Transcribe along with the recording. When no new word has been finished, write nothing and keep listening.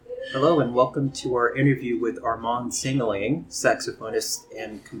Hello and welcome to our interview with Arman Sangalang, saxophonist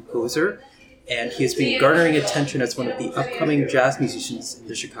and composer. And he has been garnering attention as one of the upcoming jazz musicians in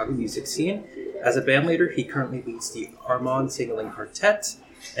the Chicago music scene. As a bandleader, he currently leads the Arman Sangalang Quartet,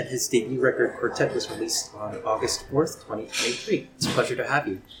 and his debut record Quartet was released on August 4th, 2023. It's a pleasure to have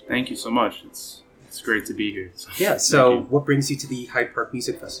you. Thank you so much. It's great to be here. So what brings you to the Hyde Park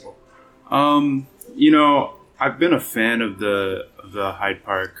Music Festival? I've been a fan of the Hyde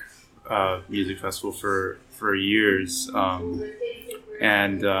Park Music Festival for years,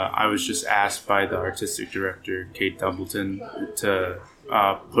 and I was just asked by the artistic director, Kate Dumbleton, to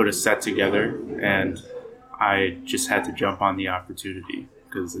put a set together, and I just had to jump on the opportunity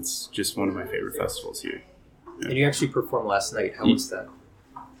because it's just one of my favorite festivals here. Yeah. And you actually performed last night. How was that?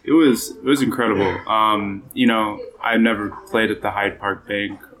 It was incredible. I've never played at the Hyde Park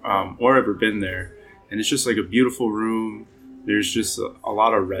Bank or ever been there, and it's just like a beautiful room. There's just a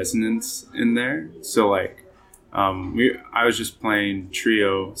lot of resonance in there. So I was just playing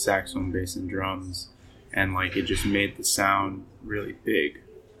trio, saxophone, bass, and drums, and it just made the sound really big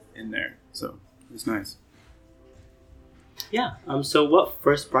in there. So it was nice. Yeah. So what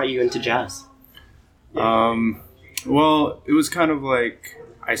first brought you into jazz? Well, it was kind of like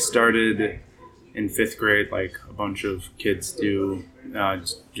I started in 5th grade, like a bunch of kids do,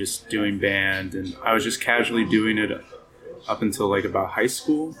 just doing band, and I was just casually doing it up until about high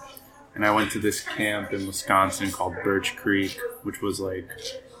school. And I went to this camp in Wisconsin called Birch Creek, which was a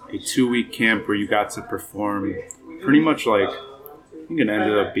 2-week camp where you got to perform pretty much I think it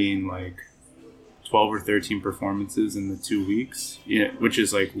ended up being 12 or 13 performances in the 2 weeks, which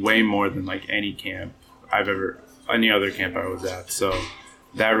is way more than any camp any other camp I was at. So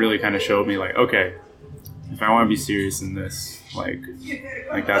that really kind of showed me okay, if I want to be serious in this,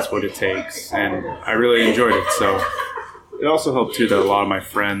 that's what it takes. And I really enjoyed it. So it also helped too that a lot of my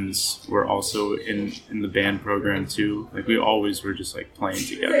friends were also in the band program too. We always were just playing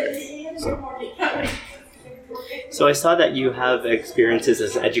together. So yeah. So I saw that you have experiences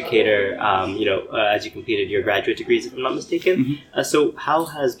as an educator, as you completed your graduate degrees, if I'm not mistaken. Mm-hmm. So how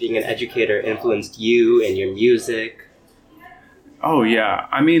has being an educator influenced you and your music? Oh, yeah.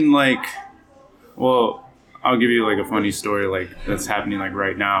 I mean, well, I'll give you a funny story that's happening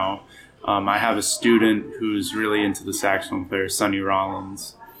right now. I have a student who's really into the saxophone player, Sonny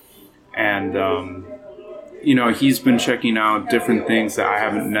Rollins. And, he's been checking out different things that I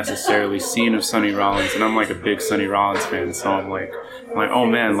haven't necessarily seen of Sonny Rollins. And I'm a big Sonny Rollins fan. So I'm like, oh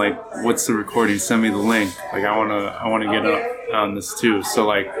man, what's the recording? Send me the link. I want to get on this too.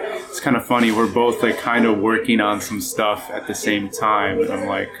 So it's kind of funny. We're both kind of working on some stuff at the same time. And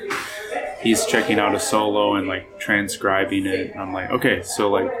I'm he's checking out a solo and transcribing it. And I'm okay,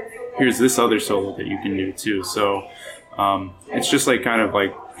 so here's this other solo that you can do too. So it's just kind of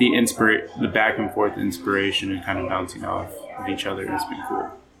the back and forth inspiration and kind of bouncing off of each other has been cool.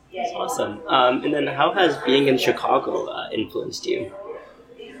 That's awesome. And then how has being in Chicago influenced you?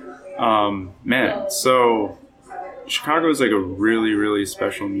 So Chicago is a really, really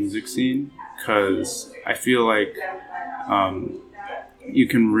special music scene because I feel you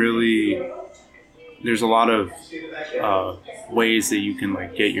can really, there's a lot of ways that you can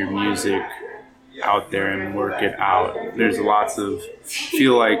get your music out there and work it out. There's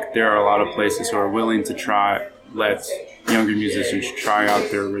feel there are a lot of places who are willing to let younger musicians try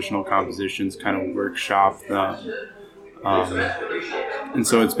out their original compositions, kind of workshop them. And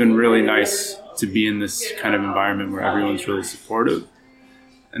so it's been really nice to be in this kind of environment where everyone's really supportive.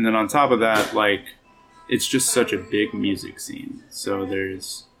 And then on top of that, it's just such a big music scene. So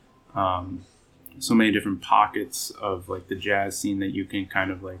there's so many different pockets of the jazz scene that you can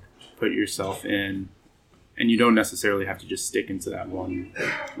kind of put yourself in, and you don't necessarily have to just stick into that one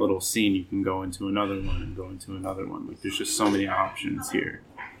little scene. You can go into another one and go into another one. There's just so many options here.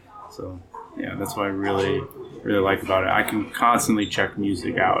 So yeah, that's what I really, really like about it. I can constantly check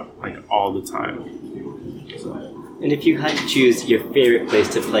music out all the time. So. And if you had to choose your favorite place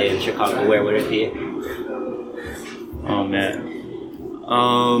to play in Chicago, where would it be? Oh man.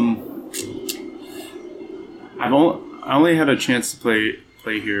 I only had a chance to play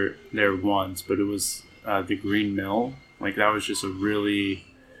there once, but it was the Green Mill. That was just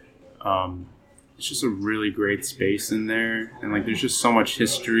it's just a really great space in there, and there's just so much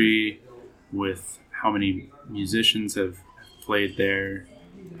history with how many musicians have played there.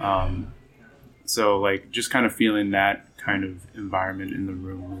 So just kind of feeling that kind of environment in the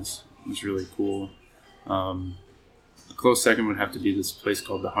room was really cool. A close second would have to be this place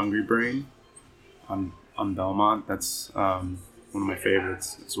called the Hungry Brain on Belmont. That's one of my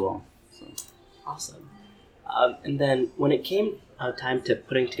favorites as well. So. Awesome. And then when it came time to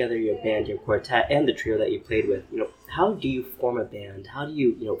putting together your band, your quartet, and the trio that you played with. How do you form a band? How do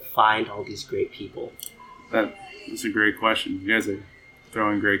you find all these great people? That's a great question. You guys are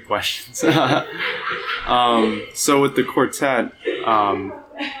throwing great questions. So with the quartet,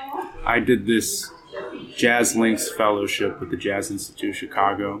 I did this Jazz Links Fellowship with the Jazz Institute of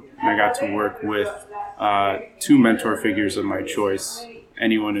Chicago, and I got to work with two mentor figures of my choice,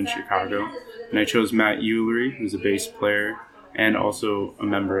 anyone in Chicago. And I chose Matt Eulery, who's a bass player and also a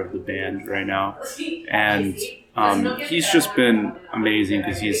member of the band right now. And he's just been amazing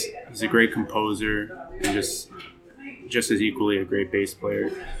because he's a great composer and just as equally a great bass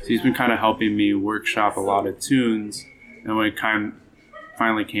player. So he's been kind of helping me workshop a lot of tunes. And when it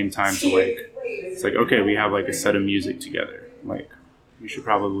finally came time to it's like, okay, we have like a set of music together. Like, we should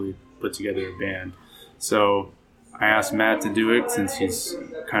probably put together a band. So I asked Matt to do it since he's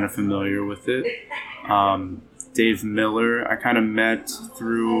kind of familiar with it. Dave Miller, I kind of met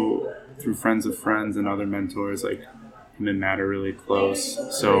through friends of friends and other mentors. Like, him and Matt are really close.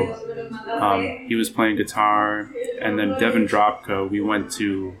 So he was playing guitar. And then Devin Dropko, we went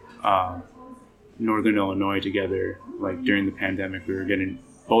to Northern Illinois together. Like, during the pandemic, we were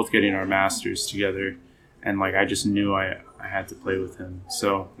both getting our masters together. And like, I just knew I had to play with him.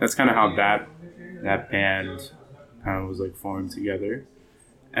 So that's kind of how that band kind of was like formed together.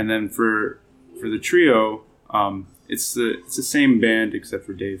 And then for the trio, it's the same band except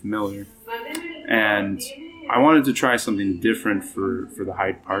for Dave Miller. And I wanted to try something different for the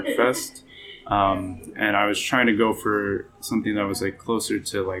Hyde Park Fest. And I was trying to go for something that was like closer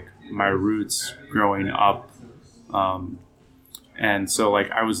to like my roots growing up. And so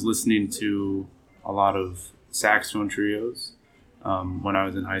like I was listening to a lot of saxophone trios when I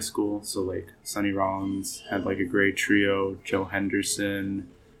was in high school. So like Sonny Rollins had like a great trio, Joe Henderson,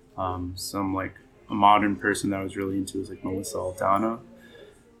 some like a modern person that I was really into was like Melissa Aldana.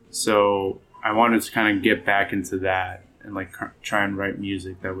 So I wanted to kind of get back into that and like try and write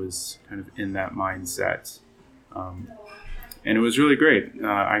music that was kind of in that mindset. And it was really great.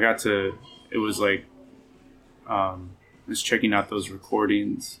 It was like, just checking out those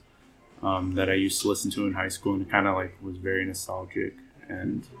recordings that I used to listen to in high school, and it kind of like was very nostalgic,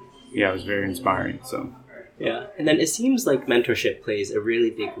 and yeah, it was very inspiring. So yeah, and then it seems like mentorship plays a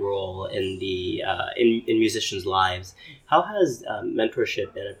really big role in the in musicians' lives. How has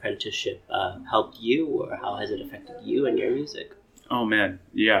mentorship and apprenticeship helped you, or how has it affected you and your music? Oh man,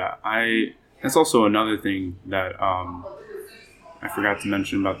 yeah, that's also another thing that I forgot to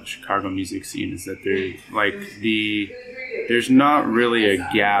mention about the Chicago music scene is that there's not really a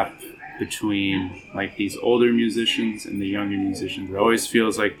gap between like these older musicians and the younger musicians. It always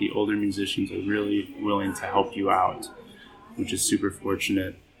feels like the older musicians are really willing to help you out, which is super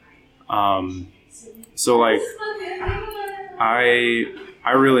fortunate. So like I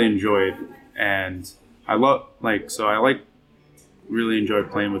really enjoyed, and I really enjoy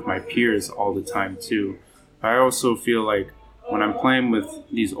playing with my peers all the time too. But I also feel like when I'm playing with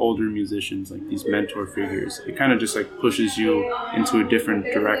these older musicians, like these mentor figures, it kind of just like pushes you into a different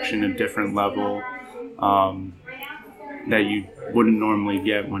direction, a different level that you wouldn't normally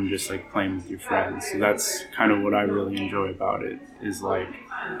get when just like playing with your friends. So that's kind of what I really enjoy about it, is like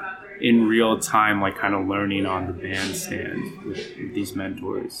in real time, like kind of learning on the bandstand with these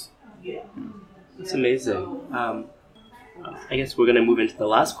mentors. Yeah. That's amazing. I guess we're going to move into the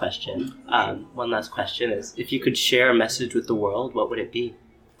last question. One last question is, if you could share a message with the world, what would it be?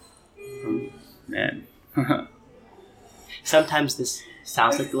 Man. Sometimes this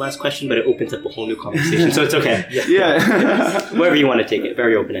sounds like the last question, but it opens up a whole new conversation, so it's okay. Yeah. Wherever you want to take it,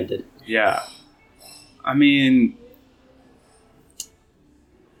 very open-ended. Yeah. I mean,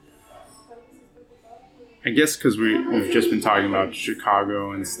 I guess because we've just been talking about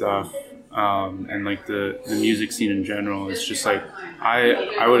Chicago and stuff, and like the music scene in general, it's just like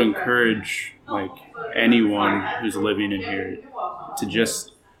I would encourage like anyone who's living in here to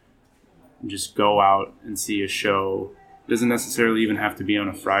just go out and see a show. It doesn't necessarily even have to be on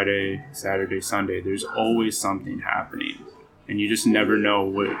a Friday, Saturday, Sunday. There's always something happening, and you just never know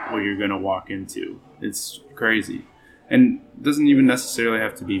what you're gonna walk into. It's crazy, and it doesn't even necessarily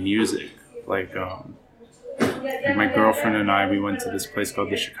have to be music. Like my girlfriend and I, we went to this place called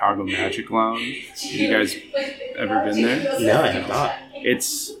the Chicago Magic Lounge. Have you guys ever been there? No, I have not.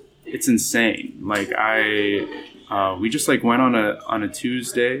 It's insane. Like we just like went on a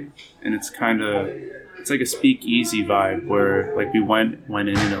Tuesday, and it's like a speakeasy vibe where like we went in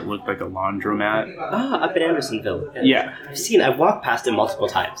and it looked like a laundromat. Up in Andersonville. Yeah. I've walked past it multiple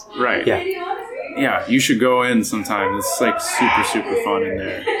times. Right. Yeah. yeah, you should go in sometime. It's like super fun in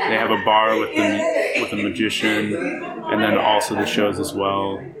there. They have a bar with a magician, and then also the shows as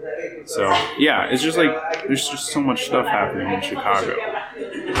well. So yeah, it's just like there's just so much stuff happening in Chicago.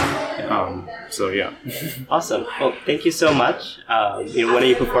 So yeah. Awesome. Well, thank you so much. When are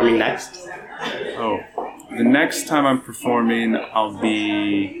you performing next? Oh, the next time I'm performing, I'll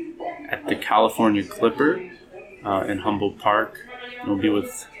be at the California Clipper in Humboldt Park. I'll be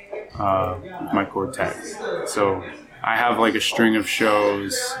with my quartet. So I have like a string of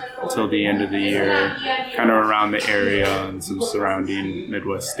shows until the end of the year, kind of around the area and some surrounding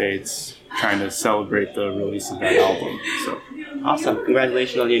Midwest states, trying to celebrate the release of that album. So awesome.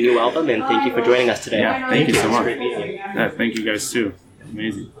 Congratulations on your new album, and thank you for joining us today. Yeah, thank you so much. It was great meeting you. Yeah, thank you guys too.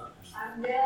 Amazing.